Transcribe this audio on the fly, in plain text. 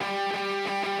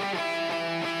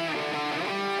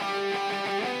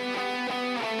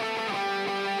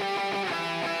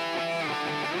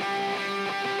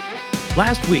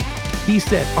Last week, he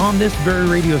said on this very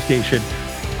radio station,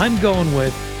 I'm going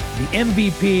with the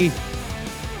MVP.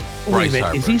 Wait a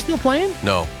minute, is he still playing?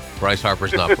 No, Bryce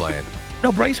Harper's not playing.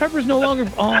 No, Bryce Harper's no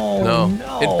longer. Oh,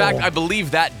 no. In fact, I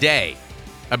believe that day,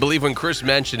 when Kris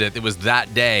mentioned it, it was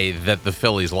that day that the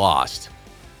Phillies lost.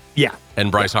 Yeah.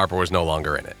 And Bryce Harper was no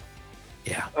longer in it.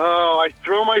 Yeah. Oh, I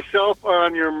throw myself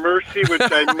on your mercy, which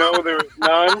I know there is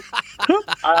none.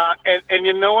 And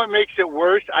you know what makes it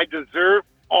worse? I deserve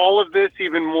all of this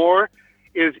even more.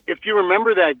 Is if you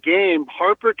remember that game,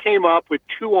 Harper came up with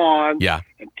 2 on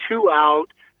and 2 out,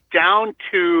 down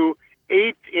to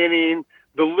 8th inning.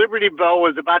 The Liberty Bell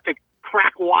was about to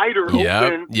crack wider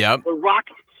open. Yep. The rock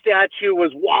statue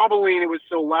was wobbling. It was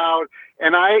so loud.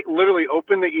 And I literally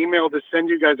opened the email to send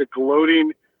you guys a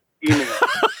gloating email.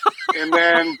 And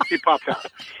then he popped out.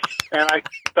 And I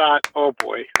thought, oh,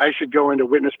 boy, I should go into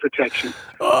witness protection.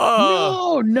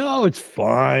 No, it's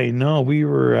fine. No, we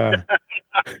were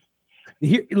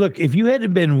here. Look, if you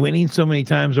hadn't been winning so many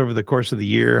times over the course of the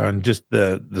year on just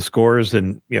the scores,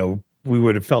 and we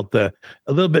would have felt a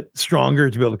little bit stronger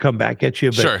to be able to come back at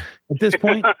you. But sure. At this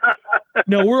point,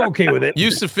 no, we're okay with it.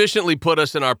 You sufficiently put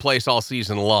us in our place all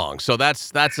season long, so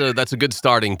that's a good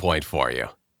starting point for you.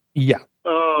 Yeah.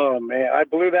 Oh, man, I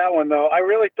blew that one, though. I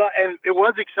really thought, and it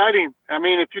was exciting. I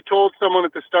mean, if you told someone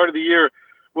at the start of the year,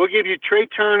 we'll give you Trey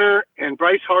Turner and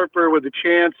Bryce Harper with a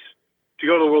chance to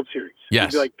go to the World Series.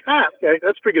 Yes. You'd be like, okay,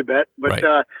 that's a pretty good bet. But,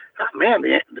 man,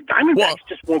 the Diamondbacks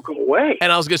just won't go away.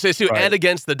 And I was going to say, too, and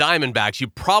against the Diamondbacks, you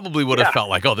probably would have felt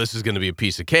like, oh, this is going to be a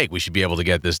piece of cake. We should be able to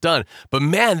get this done. But,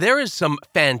 man, there is some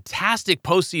fantastic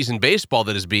postseason baseball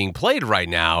that is being played right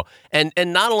now. And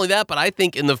not only that, but I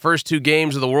think in the first 2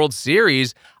 games of the World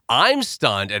Series, I'm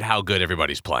stunned at how good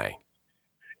everybody's playing.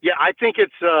 Yeah, I think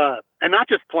it's and not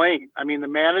just playing. I mean, the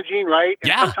managing, right?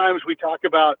 And sometimes we talk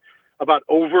about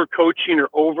over coaching or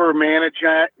over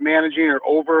managing or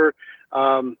over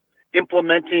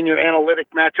implementing your analytic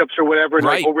matchups or whatever, and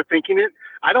like overthinking it.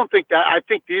 I don't think that. I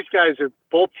think these guys are,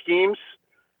 both teams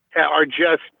are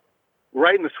just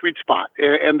right in the sweet spot,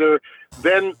 and they're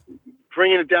then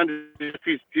bringing it down to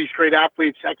these great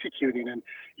athletes executing. And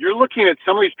you're looking at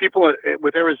some of these people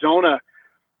with Arizona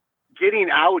getting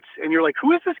outs, and you're like,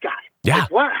 who is this guy? Yeah.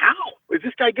 Like, what? How is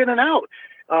this guy getting out?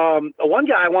 One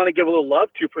guy I want to give a little love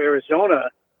to for Arizona,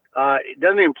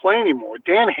 doesn't even play anymore,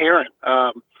 Dan Herron.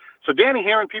 So Danny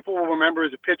Herron, people will remember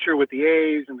as a pitcher with the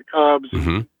A's and the Cubs,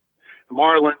 and the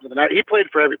Marlins. He played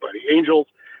for everybody, Angels.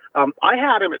 I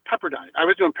had him at Pepperdine. I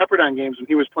was doing Pepperdine games when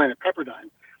he was playing at Pepperdine.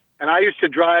 And I used to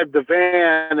drive the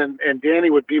van, and Danny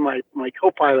would be my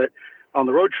co-pilot on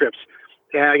the road trips.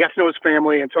 And I got to know his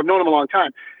family, and so I've known him a long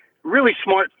time. Really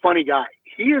smart, funny guy.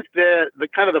 He is the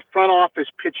kind of the front office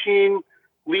pitching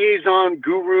liaison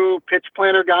guru, pitch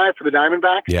planner guy for the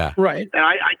Diamondbacks. Yeah. Right. And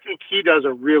I think he does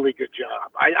a really good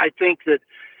job. I think that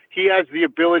he has the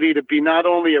ability to be not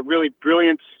only a really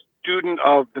brilliant student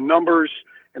of the numbers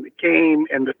and the game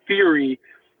and the theory,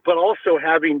 but also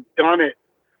having done it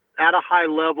at a high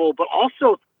level, but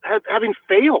also having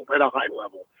failed at a high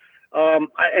level.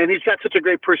 And he's got such a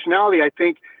great personality. I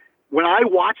think when I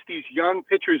watch these young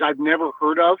pitchers I've never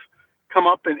heard of come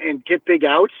up and get big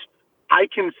outs, I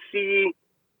can see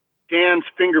Dan's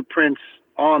fingerprints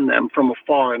on them from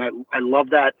afar. And I love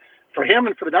that for him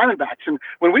and for the Diamondbacks. And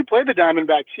when we played the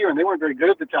Diamondbacks here, and they weren't very good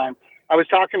at the time, I was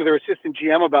talking to their assistant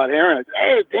GM about Aaron. I said,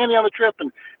 hey, is Danny on the trip? And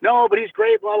no, but he's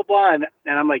great, blah, blah, blah.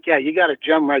 And I'm like, yeah, you got a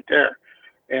gem right there.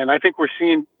 And I think we're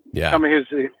seeing some of his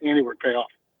handiwork pay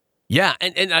off. Yeah,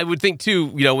 and I would think, too,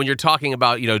 when you're talking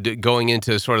about, going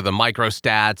into sort of the micro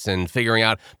stats and figuring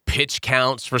out pitch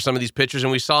counts for some of these pitchers,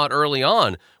 and we saw it early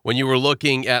on when you were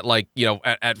looking at,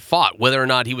 at Fott, whether or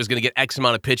not he was going to get X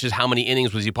amount of pitches, how many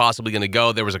innings was he possibly going to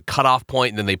go. There was a cutoff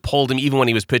point, and then they pulled him even when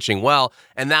he was pitching well.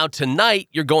 And now tonight,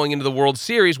 you're going into the World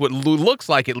Series, what looks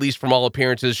like, at least from all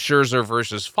appearances, Scherzer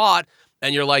versus Fott.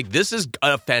 And you're like, this is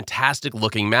a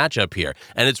fantastic-looking matchup here.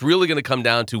 And it's really going to come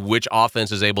down to which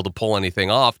offense is able to pull anything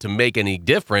off to make any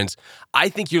difference. I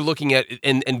think you're looking at,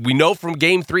 and we know from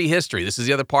Game 3 history, this is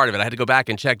the other part of it. I had to go back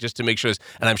and check just to make sure,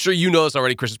 and I'm sure you know this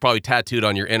already, Kris, is probably tattooed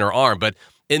on your inner arm, but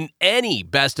in any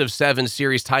best-of-7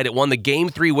 series tied at 1, the Game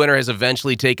 3 winner has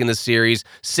eventually taken the series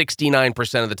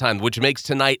 69% of the time, which makes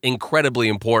tonight incredibly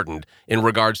important in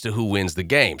regards to who wins the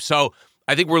game. So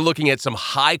I think we're looking at some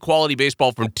high-quality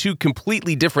baseball from 2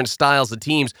 completely different styles of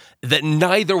teams that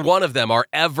neither one of them are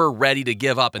ever ready to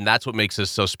give up, and that's what makes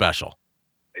this so special.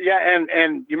 Yeah,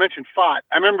 and you mentioned Fott.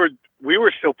 I remember we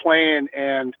were still playing,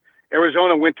 and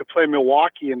Arizona went to play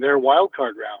Milwaukee in their wild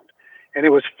card round, and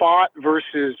it was Fott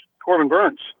versus Corbin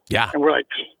Burns. Yeah. And we're like,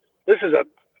 this is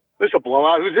a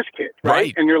blowout. Who's this kid?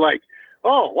 Right. And you're like,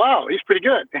 oh, wow, he's pretty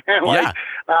good.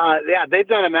 Yeah, they've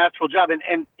done a masterful job.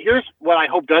 And here's what I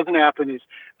hope doesn't happen is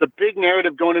the big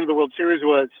narrative going into the World Series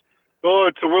was, oh,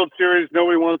 it's a World Series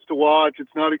nobody wants to watch.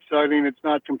 It's not exciting. It's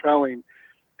not compelling.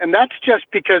 And that's just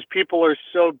because people are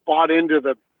so bought into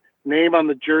the name on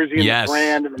the jersey and the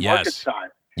brand and the market side.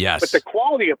 Yes. But the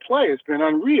quality of play has been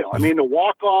unreal. I mean, the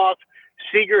walk-off,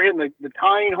 Seager hitting the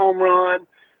tying home run.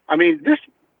 I mean,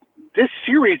 this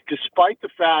series, despite the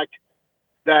fact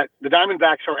that the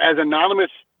Diamondbacks are as anonymous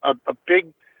a big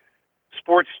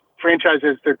sports franchise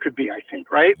as there could be, I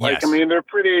think, right? Yes. Like, I mean, they're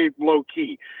pretty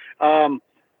low-key.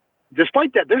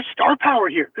 Despite that, there's star power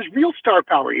here. There's real star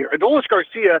power here. Adolis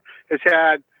Garcia has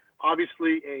had,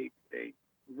 obviously, a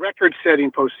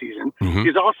record-setting postseason. Mm-hmm.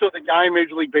 He's also the guy in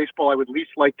Major League Baseball I would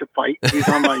least like to fight. He's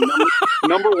on my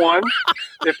number one.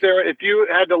 If you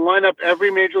had to line up every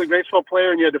Major League Baseball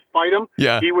player and you had to fight him,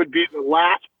 he would be the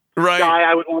last guy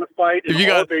I would want to fight.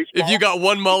 If you got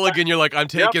one mulligan, you're like, I'm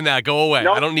taking that. Go away.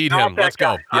 I don't need him. Let's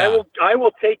go. Yeah. I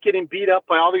will take getting beat up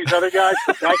by all these other guys.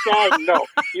 But that guy, no,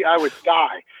 I would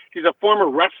die. He's a former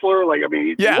wrestler. Like, I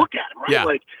mean, look at him, right? Yeah.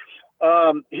 Like,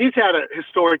 he's had a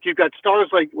historic. You've got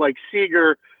stars like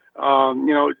Seager,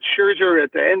 Scherzer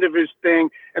at the end of his thing,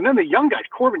 and then the young guys,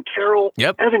 Corbin Carroll,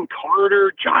 Evan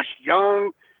Carter, Josh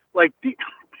Young. Like,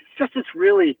 it's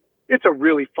a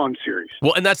really fun series.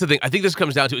 Well, and that's the thing. I think this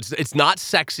comes down to it's not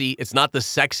sexy. It's not the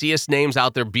sexiest names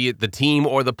out there, be it the team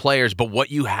or the players. But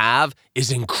what you have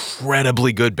is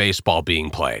incredibly good baseball being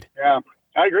played. Yeah,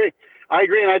 I agree.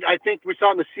 And I think we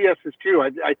saw in the CSs too.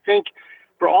 I think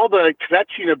for all the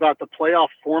kvetching about the playoff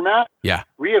format,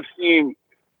 we have seen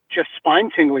just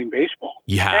spine-tingling baseball.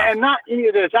 Yeah. And not any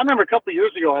of this. I remember a couple of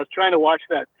years ago, I was trying to watch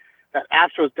that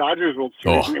Astros-Dodgers World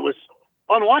Series, and it was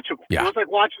unwatchable. Yeah. It was like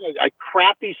watching a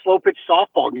crappy slow-pitch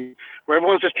softball game where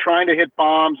everyone's just trying to hit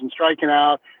bombs and striking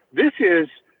out. This is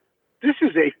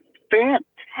a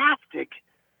fantastic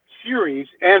series,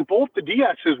 and both the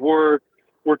DSs were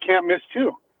can't miss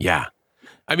too. Yeah.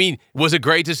 I mean, was it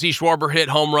great to see Schwarber hit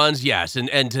home runs? Yes.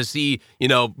 And to see,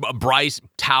 Bryce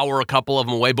tower a couple of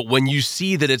them away. But when you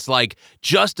see that it's like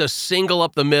just a single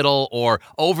up the middle or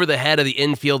over the head of the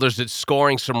infielders that's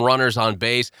scoring some runners on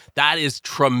base, that is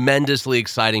tremendously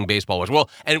exciting baseball. Well,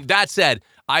 and that said,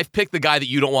 I've picked the guy that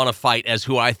you don't want to fight as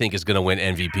who I think is going to win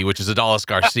MVP, which is Adolis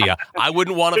Garcia. I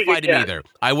wouldn't want to fight him either.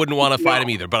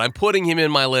 But I'm putting him in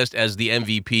my list as the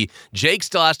MVP. Jake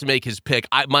still has to make his pick.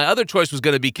 My other choice was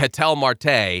going to be Ketel Marte,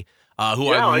 who I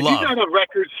love. He's on a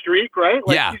record streak, right?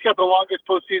 He's got the longest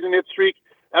postseason hit streak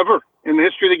ever in the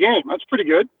history of the game. That's pretty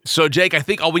good. So, Jake, I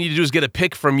think all we need to do is get a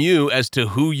pick from you as to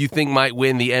who you think might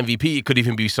win the MVP. It could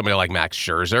even be somebody like Max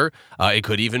Scherzer. It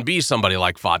could even be somebody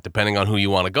like Fott, depending on who you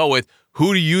want to go with.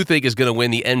 Who do you think is going to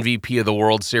win the MVP of the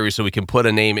World Series so we can put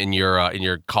a name in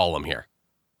your column here?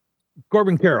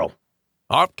 Corbin Carroll.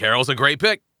 Oh, Carroll's a great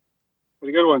pick.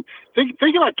 Pretty good one. Think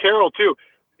about Carroll, too.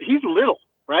 He's little,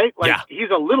 right? He's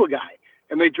a little guy.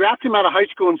 And they drafted him out of high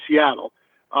school in Seattle.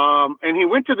 And he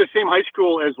went to the same high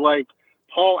school as, like,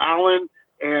 Paul Allen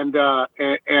and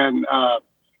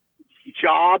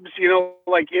Jobs,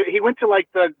 he went to, like,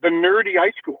 the nerdy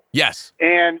high school. Yes.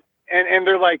 And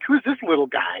they're like, who's this little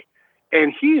guy?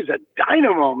 And he's a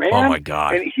dynamo, man. Oh my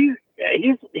God! And he's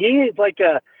like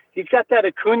he's got that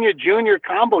Acuna Jr.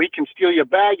 combo. He can steal your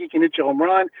bag. He can hit you a home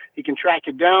run. He can track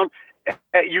you down.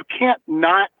 You can't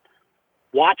not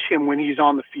watch him when he's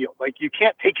on the field. Like, you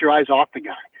can't take your eyes off the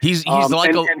guy. He's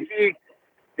like to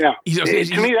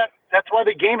me that's why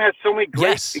the game has so many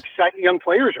great, exciting young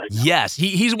players right now. Yes,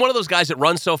 he's one of those guys that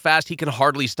runs so fast he can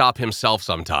hardly stop himself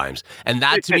sometimes. And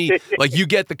that, to me, like, you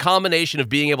get the combination of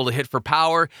being able to hit for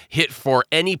power, hit for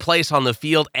any place on the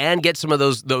field, and get some of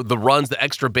those the runs, the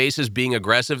extra bases, being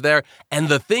aggressive there. And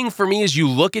the thing for me is, you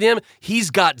look at him,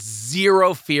 he's got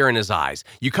zero fear in his eyes.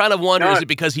 You kind of wonder, is it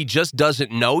because he just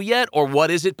doesn't know yet, or what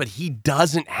is it? But he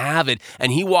doesn't have it,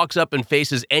 and he walks up and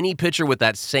faces any pitcher with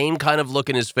that same kind of look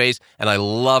in his face, and I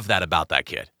love that about that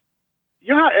kid.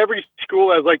 You know how every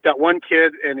school has like that one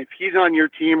kid, and if he's on your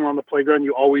team or on the playground,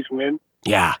 you always win?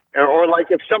 Yeah. Or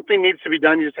like if something needs to be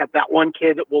done, you just have that one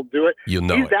kid that will do it. He's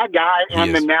that guy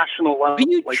on the national level. Are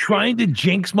you trying to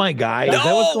jinx my guy?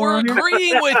 No, we're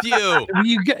agreeing with you.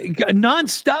 You got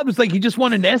nonstop. It's like you just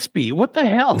won an ESPY. What the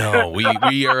hell? No, we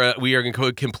are in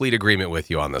complete agreement with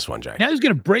you on this one, Jay. Now he's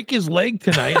going to break his leg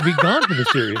tonight and be gone for the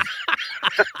series.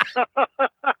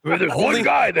 There's one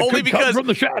guy that could come from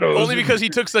the shadows. Only because he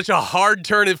took such a hard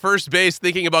turn at first base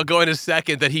thinking about going to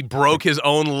second that he broke his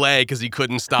own leg because he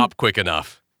couldn't stop quick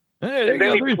enough. Hey, and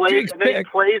then he plays in a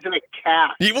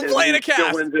cast. He will play in a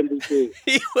cast.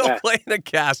 He will play in a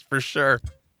cast for sure.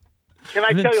 Can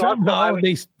I tell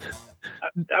you?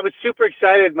 I was super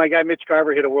excited. My guy Mitch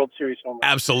Garver hit a World Series home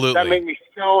run. Absolutely. That made me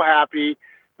so happy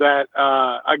that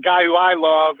a guy who I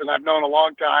love and I've known a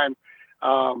long time,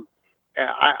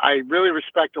 I really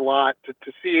respect a lot. To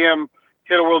see him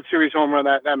hit a World Series home run,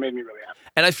 that made me really happy.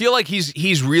 And I feel like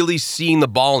he's really seeing the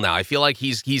ball now. I feel like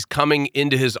he's coming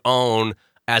into his own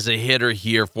as a hitter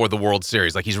here for the World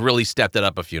Series. Like he's really stepped it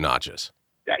up a few notches.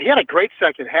 Yeah, he had a great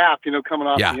second half, coming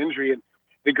off the injury. And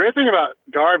the great thing about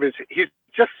Garv is he's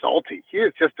just salty. He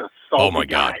is just a salty Oh my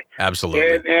God, guy.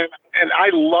 absolutely. And I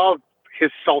love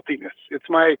his saltiness. It's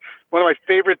one of my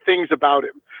favorite things about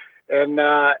him. And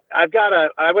I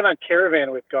went on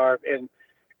caravan with Garv, and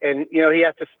they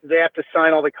have to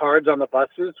sign all the cards on the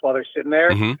buses while they're sitting there.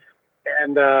 Mm-hmm.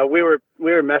 And we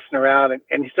were messing around,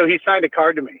 and so he signed a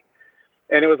card to me,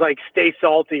 and it was like "Stay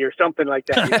salty" or something like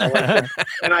that.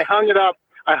 And I hung it up.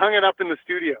 In the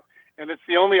studio, and it's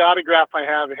the only autograph I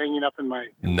have hanging up in my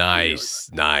nice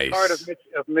card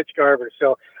of Mitch Garver.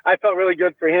 So I felt really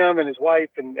good for him and his wife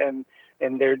and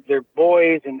their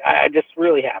boys, and I'm just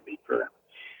really happy for them.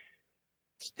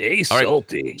 Stay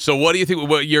salty. Right. So what do you think,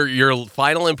 your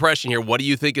final impression here, what do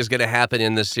you think is going to happen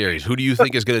in this series? Who do you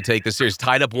think is going to take this series?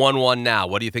 Tied up 1-1 now.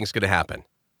 What do you think is going to happen?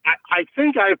 I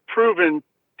think I've proven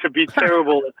to be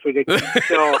terrible at predicting.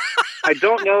 So I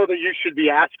don't know that you should be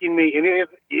asking me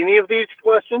any of these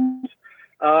questions.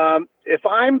 If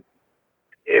I'm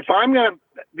going to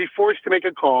be forced to make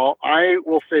a call, I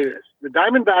will say this. The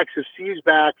Diamondbacks have seized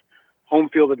back home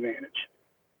field advantage.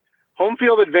 Home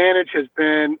field advantage has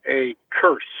been a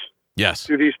curse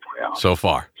through these playoffs. So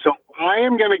far. So I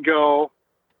am going to go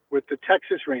with the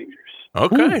Texas Rangers.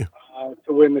 Okay.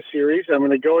 To win the series. I'm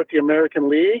going to go with the American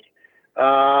League.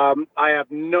 I have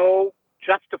no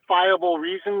justifiable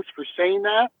reasons for saying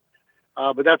that,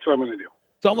 but that's what I'm going to do.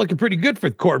 So I'm looking pretty good for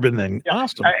Corbin then. Yeah.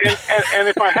 Awesome. And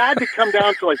if I had to come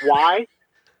down to why,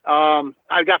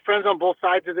 I've got friends on both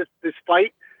sides of this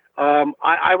fight.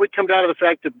 I would come down to the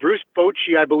fact that Bruce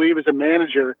Bochy, I believe, as a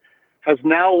manager, has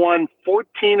now won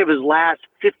 14 of his last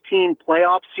 15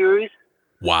 playoff series.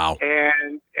 Wow.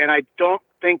 And I don't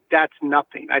think that's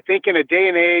nothing. I think in a day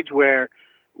and age where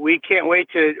we can't wait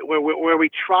where we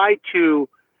try to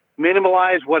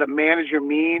minimize what a manager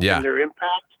means and their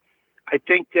impact, I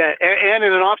think that, and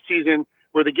in an off season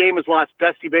where the game has lost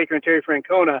Dusty Baker and Terry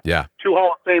Francona, two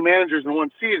Hall of Fame managers in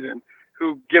one season,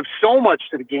 who give so much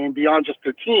to the game beyond just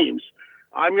their teams,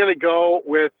 I'm going to go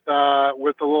with the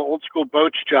little old school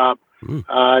Boch job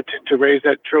to raise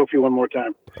that trophy one more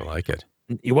time. I like it.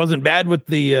 He wasn't bad with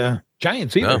the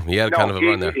Giants either. No, he had kind of a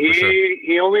run there.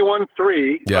 He only won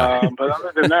 3. But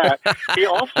other than that, he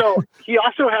also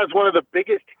has one of the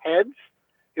biggest heads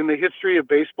in the history of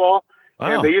baseball.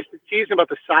 Wow. And they used to tease him about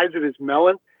the size of his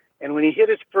melon. And when he hit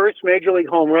his first major league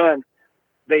home run,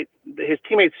 his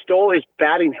teammates stole his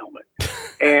batting helmet,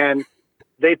 and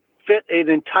they fit an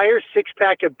entire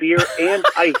 6-pack of beer and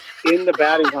ice in the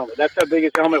batting helmet. That's how big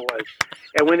his helmet was.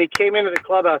 And when he came into the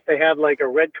clubhouse, they had a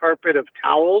red carpet of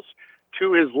towels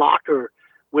to his locker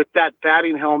with that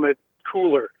batting helmet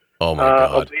cooler. Oh my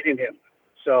God. Awaiting him.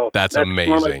 So that's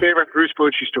amazing. One of my favorite Bruce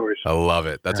Bochy stories. I love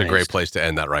it. That's a great place to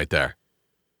end that right there.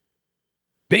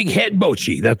 Big head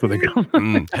Bochy. That's what they call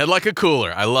Head like a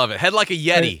cooler. I love it. Head like a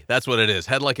Yeti. That's what it is.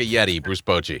 Head like a Yeti, Bruce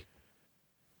Bochy.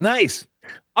 Nice.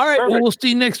 All right. Perfect. Well, we'll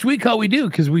see next week how we do,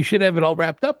 because we should have it all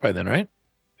wrapped up by then, right?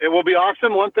 It will be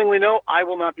awesome. One thing we know, I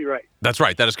will not be right. That's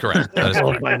right. That is correct. That is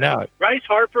We'll correct. find out. Bryce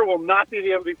Harper will not be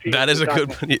the MVP. That is a good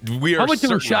one. We are How much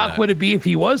of a shock would it be if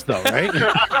he was, though, right?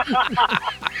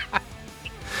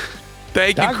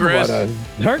 Thank you, Chris. About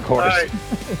a dark horse. All right.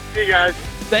 See you guys.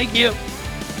 Thank you.